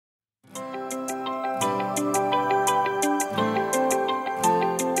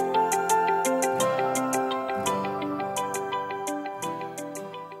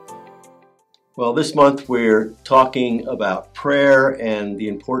Well, this month we're talking about prayer and the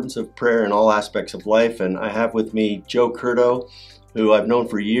importance of prayer in all aspects of life. And I have with me Joe Curto, who I've known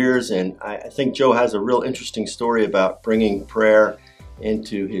for years. And I think Joe has a real interesting story about bringing prayer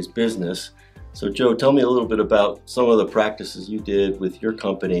into his business. So Joe, tell me a little bit about some of the practices you did with your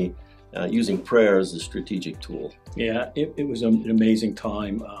company using prayer as a strategic tool. Yeah, it was an amazing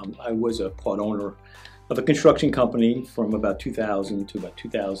time. I was a part owner of a construction company from about 2000 to about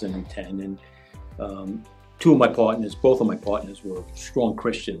 2010. And both of my partners were strong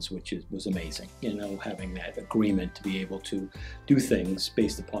Christians, which was amazing, having that agreement to be able to do things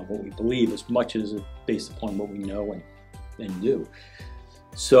based upon what we believe as much as based upon what we know and do.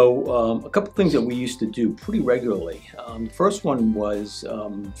 So a couple things that we used to do pretty regularly. The first one was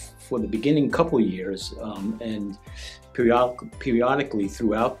for the beginning couple of years and periodically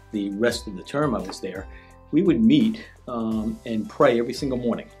throughout the rest of the term I was there, we would meet and pray every single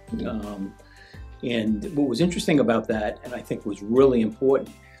morning. And what was interesting about that, and I think was really important,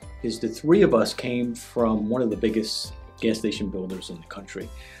 is the three of us came from one of the biggest gas station builders in the country,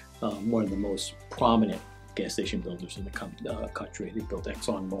 one of the most prominent gas station builders in the country. They built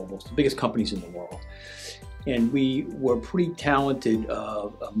ExxonMobil, the biggest companies in the world. And we were pretty talented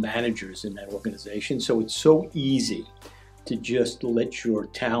managers in that organization, so it's so easy to just let your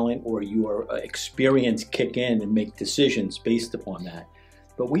talent or your experience kick in and make decisions based upon that.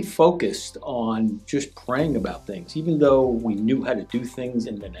 But we focused on just praying about things. Even though we knew how to do things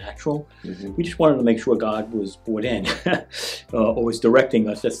in the natural, we just wanted to make sure God was brought in or was directing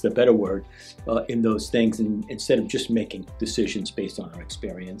us, that's the better word, in those things, and instead of just making decisions based on our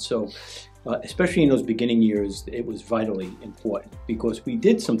experience. So especially in those beginning years, it was vitally important because we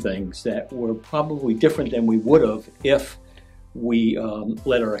did some things that were probably different than we would have if we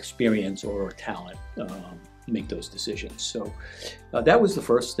let our experience or our talent make those decisions. So that was the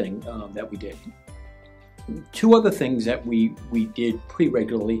first thing that we did. Two other things that we did pretty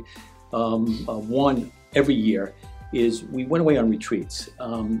regularly, one every year, is we went away on retreats.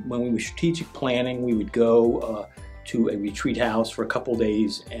 When we were strategic planning, we would go to a retreat house for a couple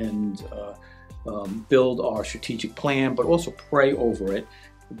days and build our strategic plan, but also pray over it,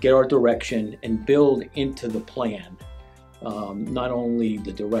 get our direction, and build into the plan. Not only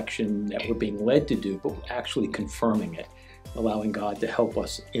the direction that we're being led to do, but actually confirming it, allowing God to help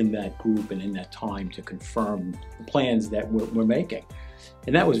us in that group and in that time to confirm the plans that we're making.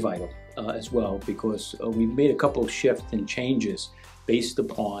 And that was vital as well, because we made a couple of shifts and changes based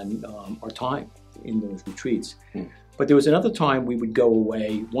upon our time in those retreats. But there was another time we would go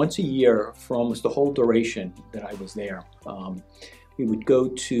away once a year for almost the whole duration that I was there. We would go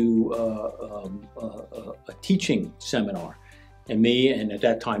to a teaching seminar, and me, and at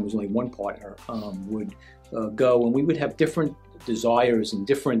that time was only one partner, would go, and we would have different desires and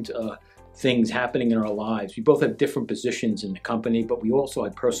different things happening in our lives. We both had different positions in the company, but we also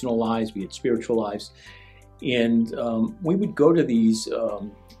had personal lives, we had spiritual lives, and we would go to these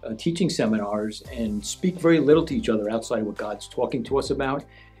teaching seminars and speak very little to each other outside of what God's talking to us about,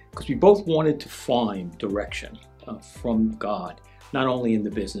 because we both wanted to find direction from God, not only in the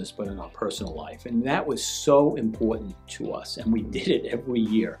business, but in our personal life. And that was so important to us. And we did it every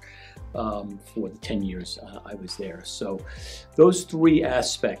year for the 10 years I was there. So those three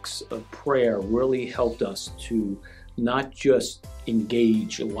aspects of prayer really helped us to not just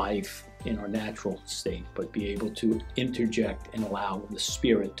engage life in our natural state, but be able to interject and allow the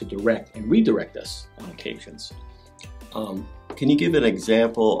Spirit to direct and redirect us on occasions. Can you give an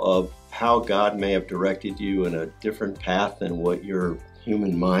example of how God may have directed you in a different path than what your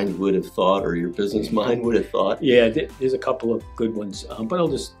human mind would have thought or your business mind would have thought? Yeah, there's a couple of good ones, but I'll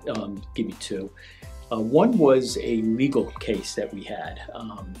just give you two. One was a legal case that we had.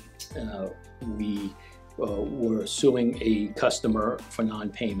 We were suing a customer for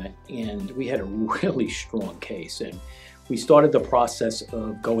non-payment, and we had a really strong case. And we started the process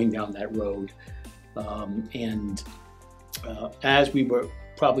of going down that road. As we were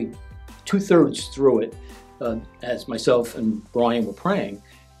probably 2/3 through it, as myself and Brian were praying,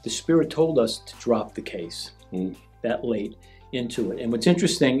 the Spirit told us to drop the case that late into it. And what's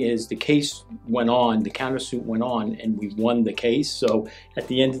interesting is the case went on, the countersuit went on, and we won the case. So at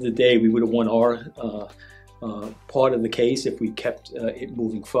the end of the day, we would have won our part of the case if we kept it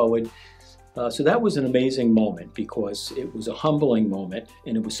moving forward. So that was an amazing moment, because it was a humbling moment,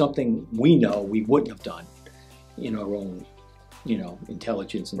 and it was something we know we wouldn't have done in our own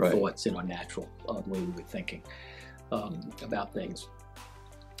intelligence and thoughts in our natural way we were thinking about things.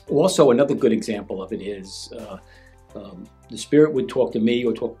 Also, another good example of it is the Spirit would talk to me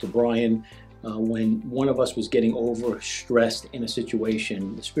or talk to Brian when one of us was getting overstressed in a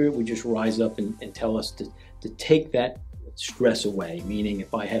situation, the Spirit would just rise up and tell us to take that stress away. Meaning,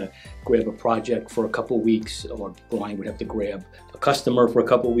 if I had to grab a project for a couple of weeks, or Brian would have to grab a customer for a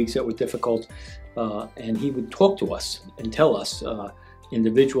couple of weeks that were difficult, and he would talk to us and tell us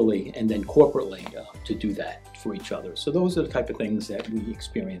individually and then corporately to do that for each other. So those are the type of things that we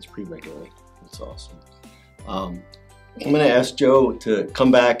experience pretty regularly. That's awesome. I'm going to ask Joe to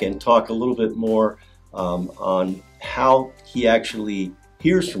come back and talk a little bit more on how he actually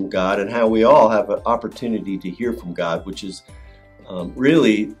hears from God, and how we all have an opportunity to hear from God, which is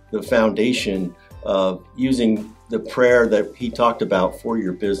really the foundation of using the prayer that he talked about for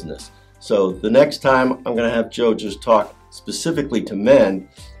your business. So the next time I'm going to have Joe just talk specifically to men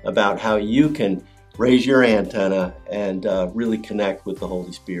about how you can raise your antenna and really connect with the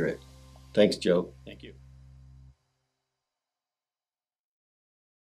Holy Spirit. Thanks, Joe. Thank you.